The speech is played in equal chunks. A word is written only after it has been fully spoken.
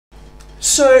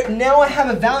So now I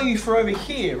have a value for over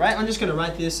here, right? I'm just going to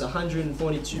write this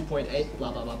 142.8,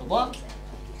 blah, blah, blah, blah, blah.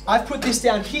 I've put this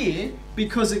down here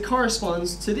because it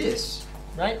corresponds to this,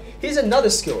 right? Here's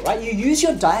another skill, right? You use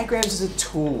your diagrams as a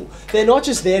tool. They're not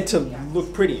just there to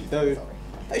look pretty, though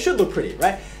they should look pretty,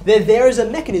 right? They're there as a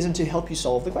mechanism to help you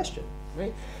solve the question,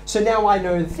 right? So now I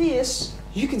know this,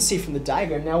 you can see from the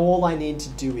diagram, now all I need to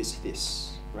do is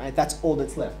this, right? That's all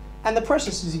that's left. And the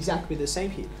process is exactly the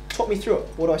same here. Talk me through it.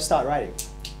 What do I start writing?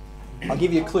 I'll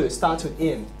give you a clue. It starts with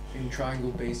in. In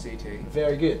triangle BCT.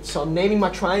 Very good. So I'm naming my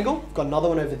triangle. Got another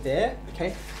one over there.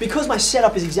 Okay. Because my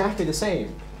setup is exactly the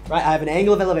same, right? I have an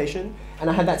angle of elevation, and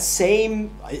I have that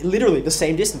same, literally the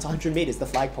same distance, 100 meters, the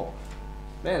flagpole.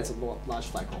 Man, it's a large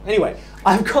flagpole. Anyway,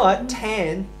 I've got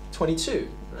tan 22,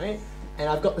 right? And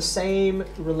I've got the same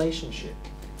relationship.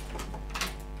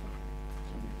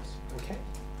 Okay.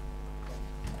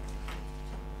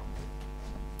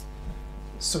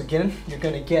 So again, you're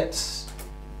going to get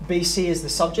BC as the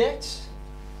subject,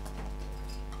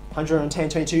 110,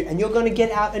 22, and you're going to get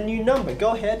out a new number.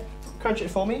 Go ahead, crunch it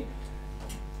for me.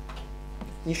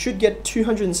 You should get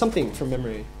 200 and something from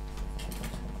memory.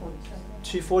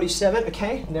 247,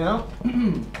 okay, now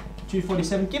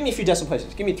 247. Give me a few decimal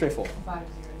places. Give me 3 or 4.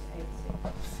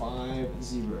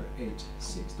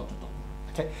 5086. Dot, dot, dot.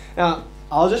 Okay, now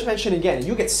I'll just mention again,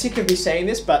 you'll get sick of me saying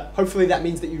this, but hopefully that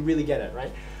means that you really get it,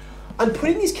 right? I'm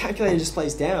putting these calculator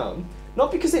displays down,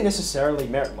 not because they necessarily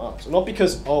merit marks, or not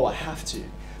because, oh, I have to,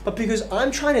 but because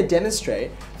I'm trying to demonstrate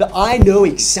that I know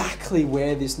exactly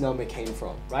where this number came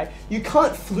from, right? You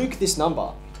can't fluke this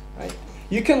number, right?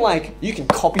 You can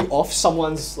copy off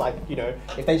someone's,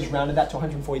 if they just rounded that to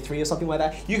 143 or something like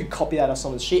that, you could copy that off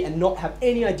someone's sheet and not have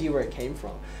any idea where it came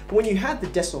from. But when you have the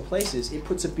decimal places, it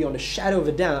puts it beyond a shadow of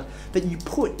a doubt that you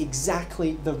put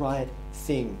exactly the right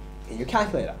thing in your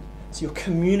calculator. So you're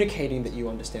communicating that you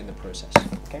understand the process,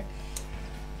 okay?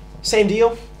 Same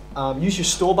deal, use your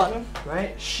store button,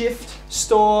 right? Shift,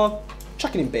 store,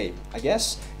 chuck it in B, I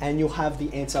guess, and you'll have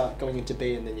the answer going into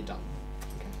B and then you're done.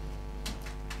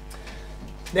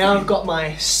 Now I've got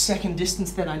my second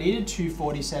distance that I needed,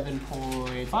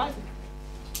 247.5.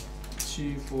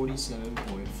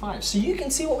 247.5. So you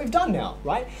can see what we've done now,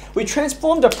 right? We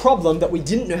transformed a problem that we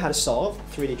didn't know how to solve,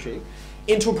 3D trig,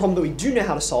 into a problem that we do know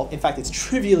how to solve. In fact, it's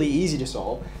trivially easy to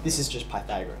solve. This is just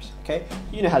Pythagoras, okay?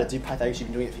 You know how to do Pythagoras, you've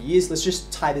been doing it for years. Let's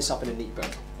just tie this up in a neat bow,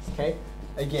 okay?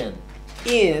 Again,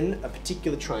 in a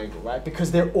particular triangle, right?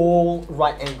 Because they're all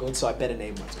right angled, so I better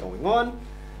name what's going on.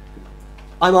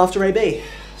 I'm after AB.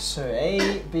 So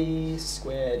AB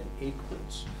squared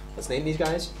equals, let's name these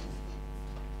guys.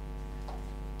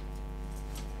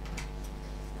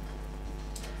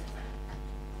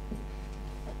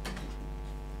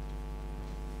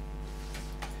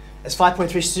 As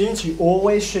 5.3 students, you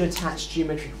always should attach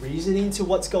geometric reasoning to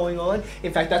what's going on.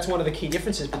 In fact, that's one of the key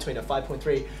differences between a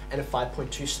 5.3 and a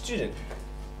 5.2 student.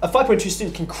 A 5.2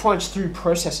 student can crunch through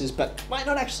processes but might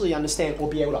not actually understand or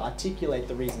be able to articulate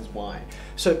the reasons why.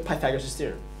 So Pythagoras'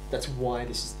 theorem, that's why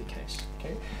this is the case,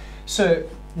 okay? So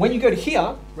when you go to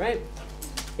here, right,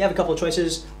 you have a couple of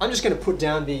choices. I'm just gonna put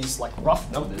down these like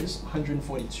rough numbers,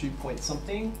 142 point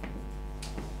something.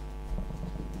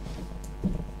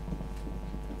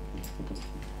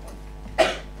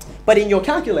 But in your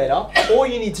calculator, all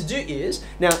you need to do is,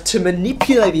 now to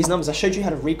manipulate these numbers, I showed you how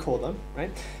to recall them,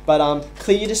 right? But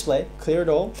clear your display, clear it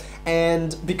all.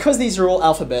 And because these are all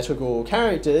alphabetical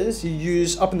characters, you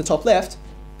use, up in the top left,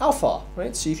 alpha,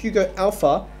 right? So if you go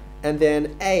alpha and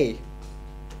then A,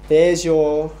 there's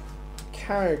your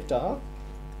character.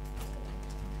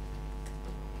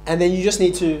 And then you just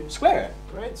need to square it,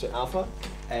 right? So alpha,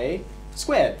 A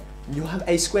squared. You'll have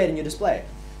A squared in your display.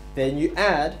 Then you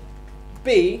add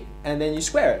B, and then you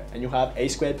square it, and you'll have A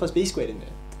squared plus B squared in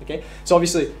there, okay? So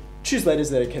obviously, choose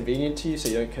letters that are convenient to you so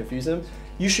you don't confuse them.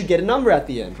 You should get a number at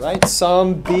the end, right?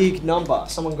 Some big number.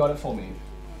 Someone got it for me.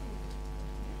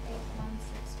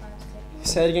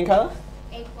 81656. Say it again, Kyla.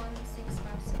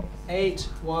 81656.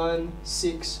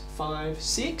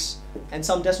 81656. And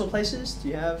some decimal places, do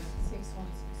you have?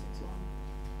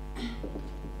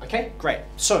 61661. Okay, great.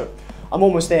 So, I'm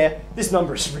almost there. This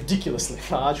number is ridiculously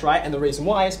large, right? And the reason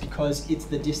why is because it's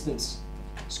the distance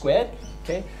squared,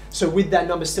 okay? So with that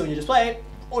number still in your display,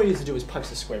 all you need to do is punch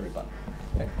the square root button,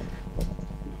 okay?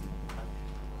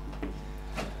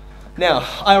 Now,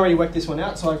 I already worked this one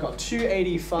out, so I've got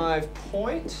 285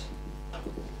 point,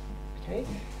 okay?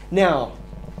 Now,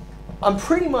 I'm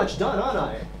pretty much done, aren't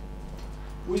I?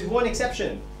 With one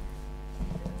exception.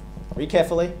 Read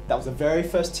carefully. That was the very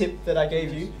first tip that I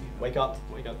gave you. Wake up,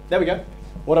 wake up. There we go.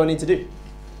 What do I need to do?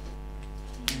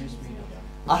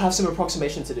 I have some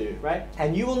approximation to do, right?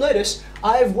 And you will notice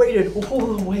I've waited all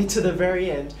the way to the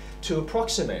very end to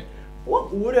approximate.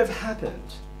 What would have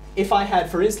happened if I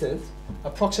had, for instance,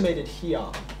 approximated here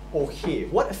or here?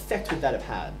 What effect would that have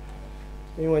had?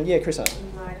 Anyone? Yeah, Chris. You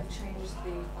might have changed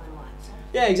the final answer.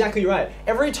 Yeah, exactly right.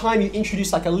 Every time you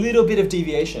introduce like a little bit of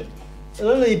deviation,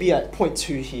 it'll only be at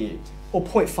 0.2 here or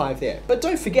 0.5 there. But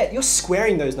don't forget, you're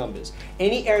squaring those numbers.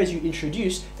 Any errors you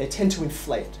introduce, they tend to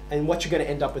inflate. And what you're going to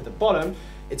end up with at the bottom,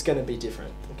 it's going to be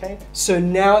different, okay? So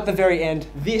now at the very end,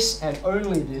 this and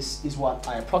only this is what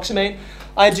I approximate.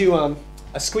 I do a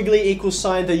squiggly equals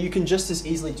sign, though you can just as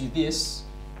easily do this.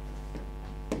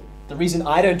 The reason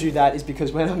I don't do that is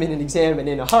because when I'm in an exam and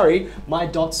in a hurry, my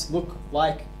dots look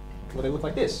like, well, they look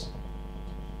like this.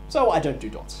 So I don't do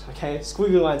dots, okay?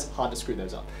 Squiggly lines, hard to screw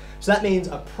those up. So that means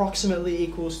approximately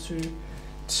equals to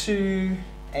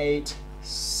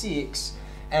 286,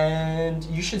 and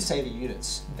you should say the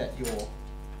units that you're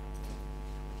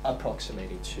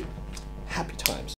approximating to. Happy times.